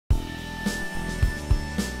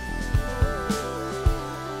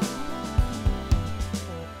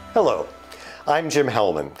Hello, I'm Jim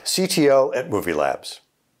Helman, CTO at MovieLabs.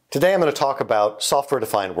 Today I'm going to talk about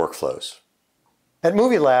software-defined workflows. At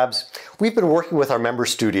MovieLabs, we've been working with our member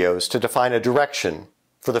studios to define a direction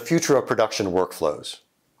for the future of production workflows.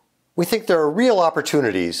 We think there are real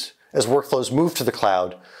opportunities as workflows move to the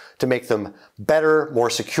cloud to make them better, more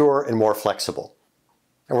secure, and more flexible.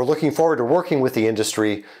 And we're looking forward to working with the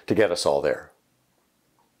industry to get us all there.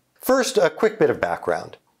 First, a quick bit of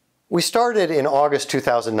background. We started in August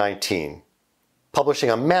 2019, publishing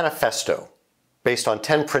a manifesto based on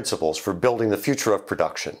 10 principles for building the future of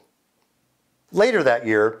production. Later that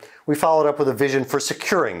year, we followed up with a vision for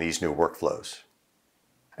securing these new workflows.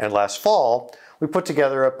 And last fall, we put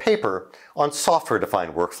together a paper on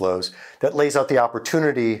software-defined workflows that lays out the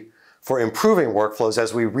opportunity for improving workflows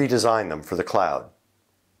as we redesign them for the cloud.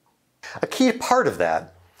 A key part of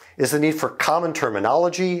that is the need for common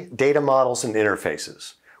terminology, data models, and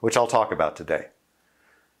interfaces, which I'll talk about today.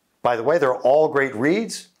 By the way, they're all great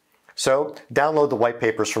reads, so download the white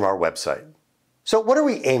papers from our website. So what are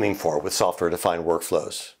we aiming for with software-defined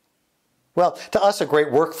workflows? Well, to us, a great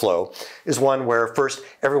workflow is one where first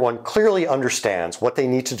everyone clearly understands what they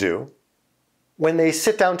need to do. When they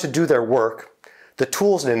sit down to do their work, the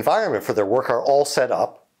tools and environment for their work are all set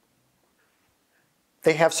up.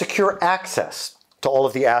 They have secure access to all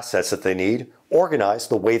of the assets that they need, organized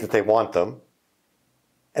the way that they want them.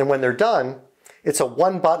 And when they're done, it's a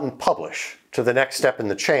one-button publish to the next step in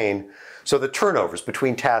the chain, so the turnovers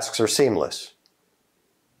between tasks are seamless.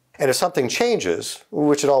 And if something changes,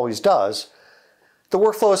 which it always does, the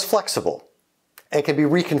workflow is flexible and can be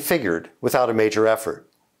reconfigured without a major effort.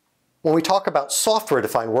 When we talk about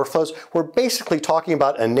software-defined workflows, we're basically talking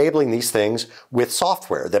about enabling these things with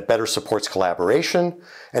software that better supports collaboration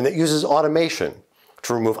and that uses automation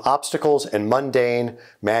to remove obstacles and mundane,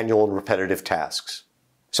 manual, and repetitive tasks,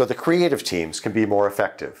 so the creative teams can be more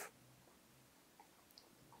effective.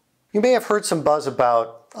 You may have heard some buzz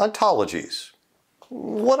about ontologies.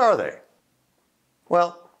 What are they?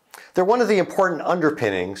 Well, they're one of the important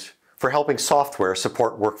underpinnings for helping software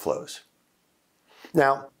support workflows.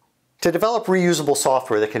 Now, to develop reusable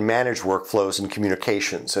software that can manage workflows and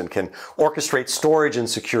communications and can orchestrate storage and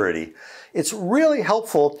security, it's really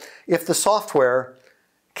helpful if the software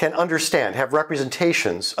can understand, have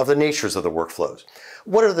representations of the natures of the workflows.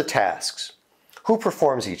 What are the tasks? Who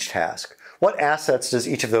performs each task? What assets does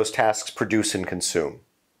each of those tasks produce and consume?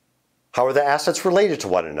 How are the assets related to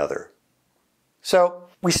one another? So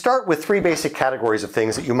we start with three basic categories of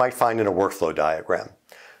things that you might find in a workflow diagram: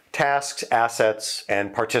 tasks, assets,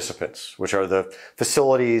 and participants, which are the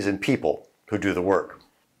facilities and people who do the work.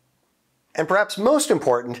 And perhaps most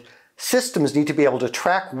important, systems need to be able to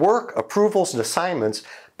track work, approvals, and assignments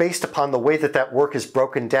based upon the way that that work is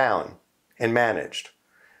broken down and managed,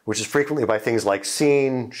 which is frequently by things like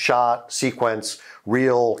scene, shot, sequence,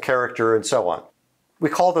 reel, character, and so on. We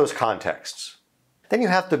call those contexts. Then you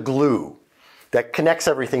have the glue that connects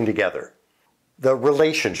everything together. The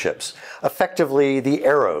relationships, effectively the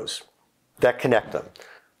arrows that connect them.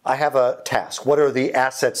 I have a task. What are the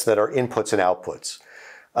assets that are inputs and outputs?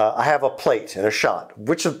 I have a plate and a shot.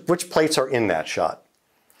 Which plates are in that shot?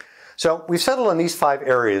 So we've settled on these 5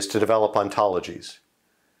 areas to develop ontologies.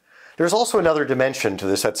 There's also another dimension to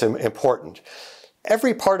this that's important.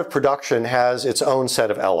 Every part of production has its own set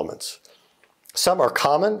of elements. Some are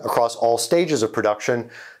common across all stages of production,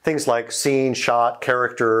 things like scene, shot,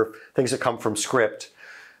 character, things that come from script.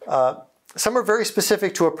 Some are very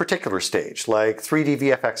specific to a particular stage, like 3D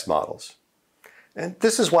VFX models. And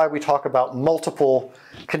this is why we talk about multiple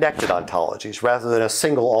connected ontologies rather than a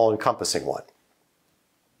single all-encompassing one.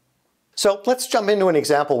 So let's jump into an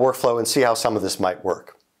example workflow and see how some of this might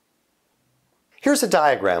work. Here's a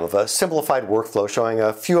diagram of a simplified workflow showing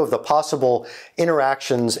a few of the possible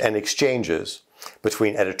interactions and exchanges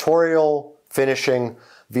between editorial, finishing,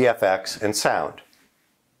 VFX, and sound.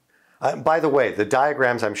 By the way, the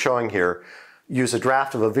diagrams I'm showing here use a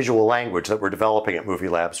draft of a visual language that we're developing at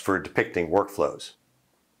MovieLabs for depicting workflows.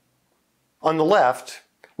 On the left,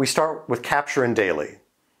 we start with capture and daily,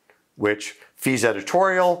 which feeds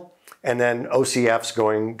editorial, and then OCFs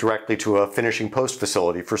going directly to a finishing post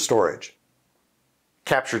facility for storage.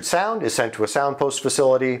 Captured sound is sent to a sound post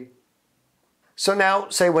facility. So now,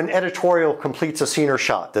 say when editorial completes a scene or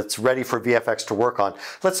shot that's ready for VFX to work on,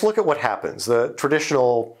 let's look at what happens, the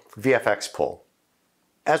traditional VFX pull.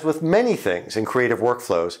 As with many things in creative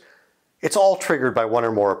workflows, it's all triggered by one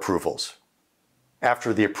or more approvals.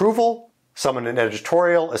 After the approval, someone in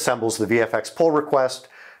editorial assembles the VFX pull request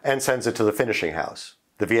and sends it to the finishing house.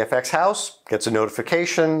 The VFX house gets a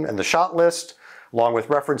notification and the shot list, along with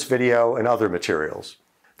reference video and other materials.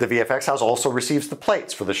 The VFX house also receives the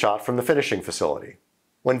plates for the shot from the finishing facility.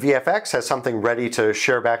 When VFX has something ready to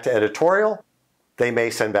share back to editorial, they may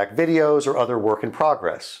send back videos or other work in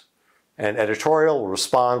progress, and editorial will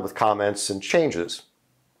respond with comments and changes.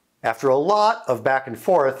 After a lot of back and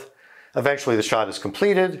forth, eventually the shot is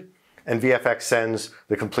completed, and VFX sends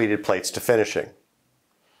the completed plates to finishing.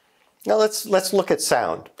 Now let's look at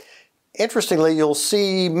sound. Interestingly, you'll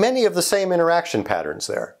see many of the same interaction patterns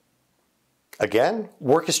there. Again,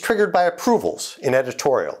 work is triggered by approvals in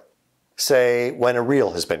editorial, say when a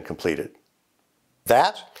reel has been completed.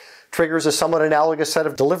 That triggers a somewhat analogous set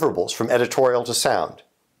of deliverables from editorial to sound.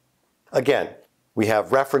 Again, we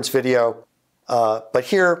have reference video, but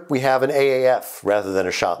here we have an AAF rather than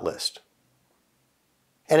a shot list.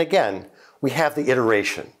 And again, we have the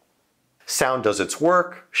iteration. Sound does its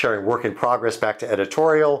work, sharing work in progress back to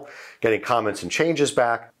editorial, getting comments and changes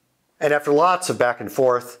back, and after lots of back and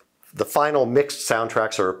forth, the final mixed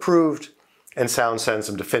soundtracks are approved, and sound sends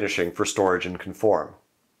them to finishing for storage and conform.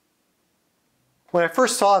 When I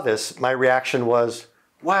first saw this, my reaction was,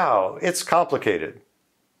 wow, it's complicated.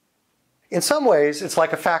 In some ways, it's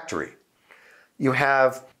like a factory. You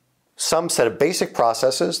have some set of basic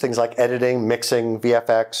processes, things like editing, mixing,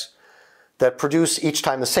 VFX, that produce each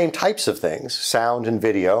time the same types of things, sound and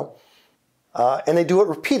video, and they do it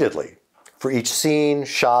repeatedly for each scene,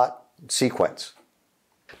 shot, sequence.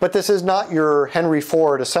 But this is not your Henry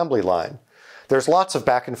Ford assembly line. There's lots of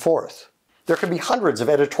back and forth. There can be hundreds of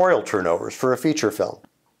editorial turnovers for a feature film.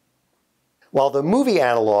 While the movie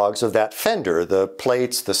analogs of that fender, the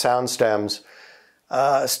plates, the sound stems,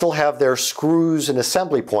 still have their screws and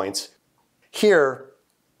assembly points, here,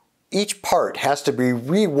 each part has to be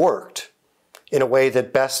reworked in a way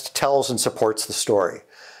that best tells and supports the story.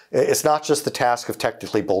 It's not just the task of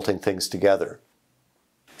technically bolting things together.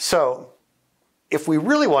 So, if we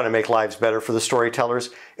really want to make lives better for the storytellers,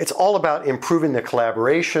 it's all about improving the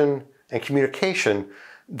collaboration and communication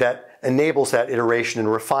that enables that iteration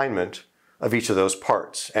and refinement of each of those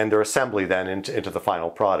parts, and their assembly then into the final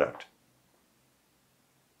product.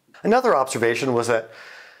 Another observation was that,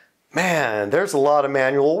 man, there's a lot of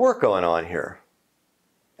manual work going on here.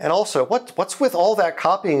 And also, what's with all that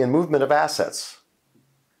copying and movement of assets?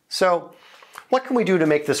 So, what can we do to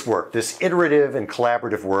make this work, this iterative and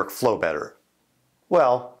collaborative work, flow better?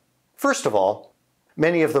 Well, first of all,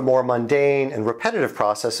 many of the more mundane and repetitive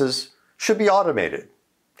processes should be automated.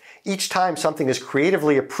 Each time something is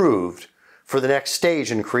creatively approved for the next stage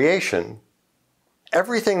in creation,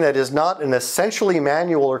 everything that is not an essentially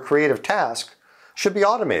manual or creative task should be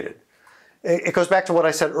automated. It goes back to what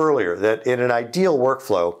I said earlier, that in an ideal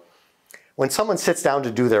workflow, when someone sits down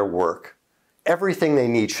to do their work, everything they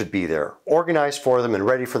need should be there, organized for them and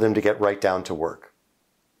ready for them to get right down to work.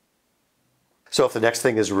 So if the next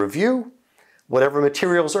thing is a review, whatever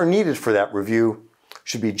materials are needed for that review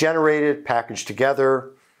should be generated, packaged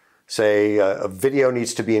together. Say a video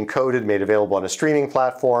needs to be encoded, made available on a streaming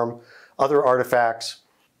platform, other artifacts,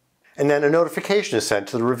 and then a notification is sent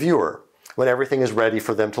to the reviewer when everything is ready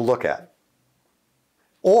for them to look at.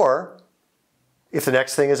 Or, if the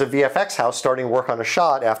next thing is a VFX house starting work on a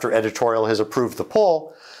shot after editorial has approved the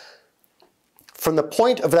pull, from the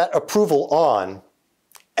point of that approval on,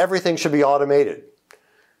 everything should be automated.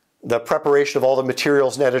 The preparation of all the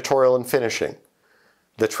materials in editorial and finishing,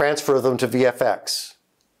 the transfer of them to VFX,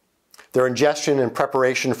 their ingestion and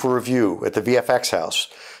preparation for review at the VFX house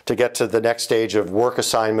to get to the next stage of work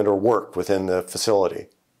assignment or work within the facility.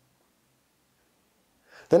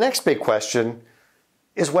 The next big question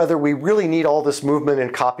is whether we really need all this movement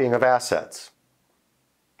and copying of assets.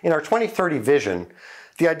 In our 2030 vision,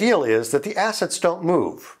 the ideal is that the assets don't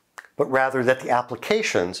move, but rather that the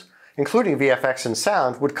applications, including VFX and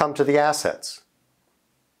sound, would come to the assets.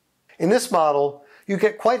 In this model, you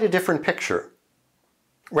get quite a different picture.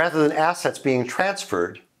 Rather than assets being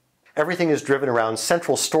transferred, everything is driven around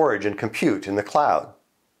central storage and compute in the cloud.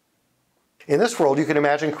 In this world, you can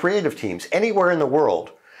imagine creative teams anywhere in the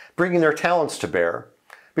world bringing their talents to bear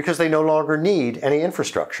because they no longer need any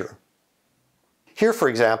infrastructure. Here, for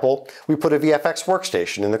example, we put a VFX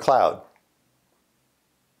workstation in the cloud.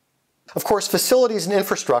 Of course, facilities and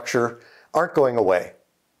infrastructure aren't going away.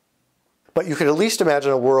 But you could at least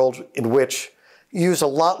imagine a world in which you use a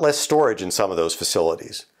lot less storage in some of those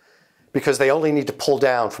facilities because they only need to pull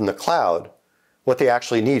down from the cloud what they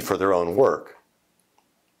actually need for their own work.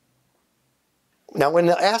 Now, when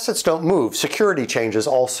the assets don't move, security changes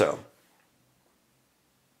also.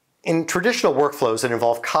 In traditional workflows that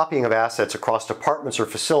involve copying of assets across departments or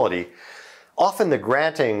facility, often the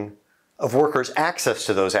granting of workers access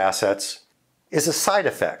to those assets is a side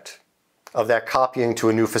effect of that copying to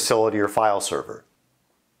a new facility or file server.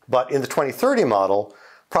 But in the 2030 model,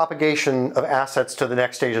 propagation of assets to the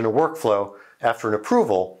next stage in a workflow after an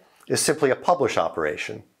approval is simply a publish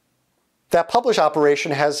operation. That publish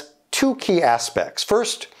operation has two key aspects.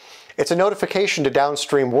 First, it's a notification to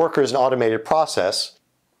downstream workers in an automated process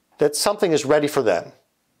that something is ready for them.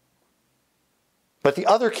 But the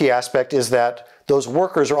other key aspect is that those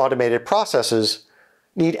workers or automated processes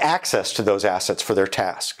need access to those assets for their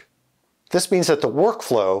task. This means that the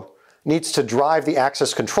workflow needs to drive the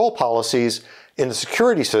access control policies in the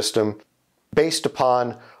security system based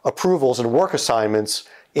upon approvals and work assignments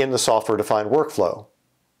in the software-defined workflow.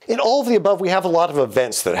 In all of the above, we have a lot of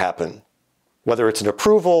events that happen, whether it's an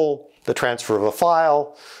approval, the transfer of a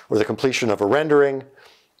file, or the completion of a rendering.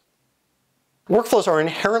 Workflows are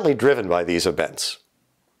inherently driven by these events.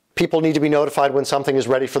 People need to be notified when something is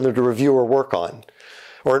ready for them to review or work on,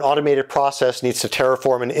 or an automated process needs to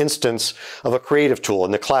terraform an instance of a creative tool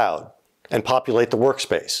in the cloud and populate the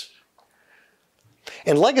workspace.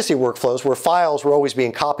 In legacy workflows, where files were always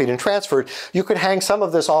being copied and transferred, you could hang some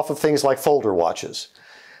of this off of things like folder watches.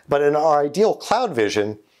 But in our ideal cloud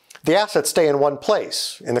vision, the assets stay in one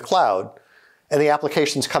place, in the cloud, and the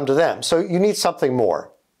applications come to them. So you need something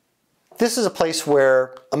more. This is a place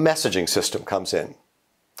where a messaging system comes in.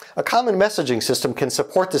 A common messaging system can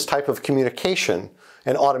support this type of communication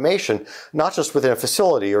and automation, not just within a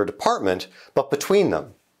facility or department, but between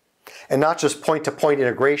them. And not just point-to-point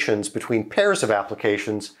integrations between pairs of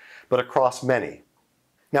applications, but across many.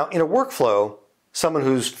 Now, in a workflow, someone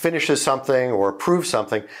who finishes something or approves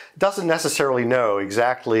something doesn't necessarily know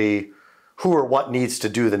exactly who or what needs to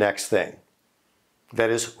do the next thing. That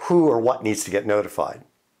is, who or what needs to get notified.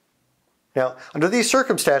 Now, under these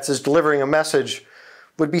circumstances, delivering a message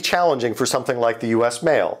would be challenging for something like the US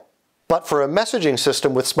mail. But for a messaging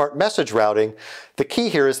system with smart message routing, the key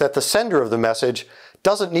here is that the sender of the message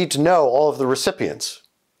doesn't need to know all of the recipients.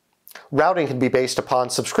 Routing can be based upon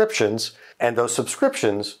subscriptions, and those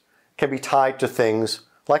subscriptions can be tied to things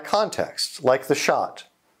like context, like the shot,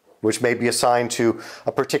 which may be assigned to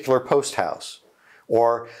a particular post house,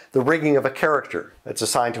 or the rigging of a character that's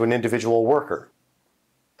assigned to an individual worker.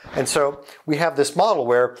 And so we have this model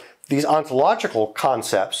where these ontological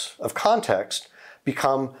concepts of context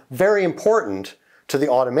become very important to the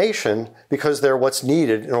automation because they're what's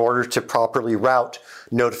needed in order to properly route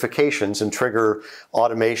notifications and trigger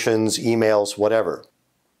automations, emails, whatever.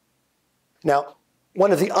 Now,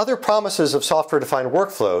 one of the other promises of software-defined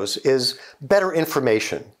workflows is better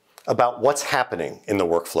information about what's happening in the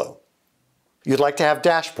workflow. You'd like to have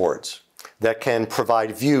dashboards that can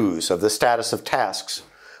provide views of the status of tasks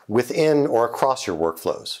within or across your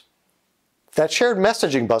workflows. That shared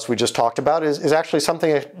messaging bus we just talked about is actually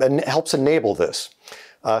something that helps enable this,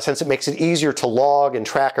 since it makes it easier to log and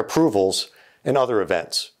track approvals and other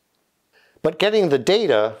events. But getting the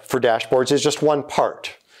data for dashboards is just one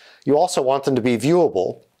part. You also want them to be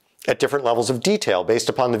viewable at different levels of detail based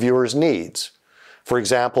upon the viewer's needs. For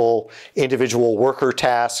example, individual worker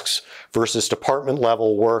tasks versus department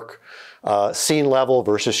level work, scene level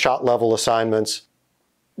versus shot level assignments,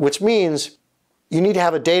 which means you need to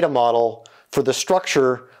have a data model for the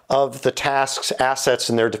structure of the tasks, assets,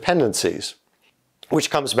 and their dependencies, which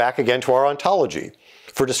comes back again to our ontology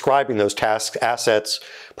for describing those tasks, assets,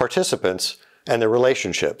 participants, and their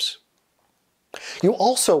relationships. You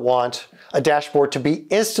also want a dashboard to be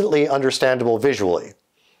instantly understandable visually.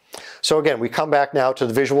 So again, we come back now to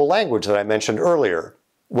the visual language that I mentioned earlier,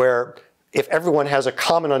 where if everyone has a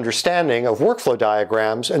common understanding of workflow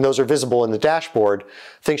diagrams and those are visible in the dashboard,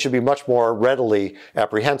 things should be much more readily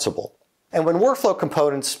apprehensible. And when workflow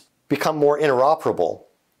components become more interoperable,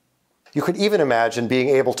 you could even imagine being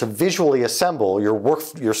able to visually assemble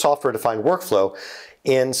your software-defined workflow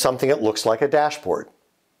in something that looks like a dashboard.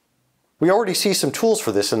 We already see some tools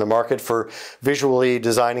for this in the market for visually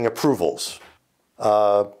designing approvals,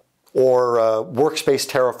 or workspace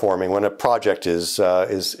terraforming when a project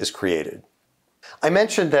is created. I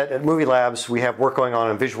mentioned that at MovieLabs we have work going on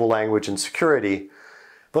in visual language and security,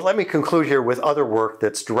 but let me conclude here with other work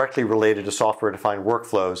that's directly related to software-defined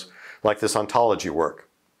workflows, like this ontology work.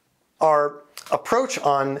 Our approach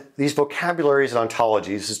on these vocabularies and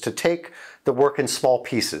ontologies is to take the work in small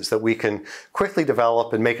pieces that we can quickly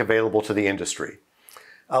develop and make available to the industry.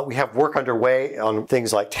 We have work underway on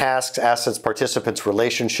things like tasks, assets, participants,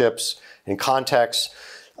 relationships, and contexts.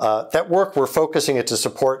 That work, we're focusing it to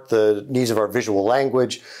support the needs of our visual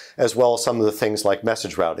language, as well as some of the things like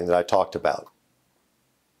message routing that I talked about.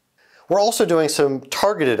 We're also doing some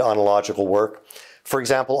targeted ontological work, for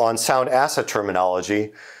example, on sound asset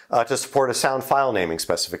terminology to support a sound file naming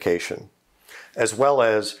specification, as well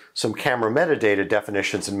as some camera metadata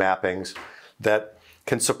definitions and mappings that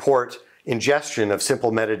can support ingestion of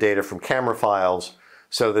simple metadata from camera files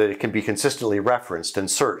so that it can be consistently referenced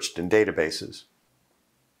and searched in databases.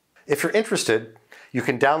 If you're interested, you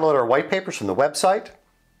can download our white papers from the website,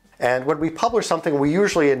 and when we publish something, we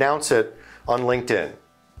usually announce it on LinkedIn.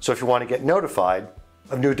 So if you want to get notified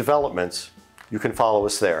of new developments, you can follow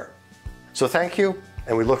us there. So thank you,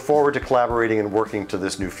 and we look forward to collaborating and working to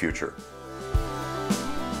this new future.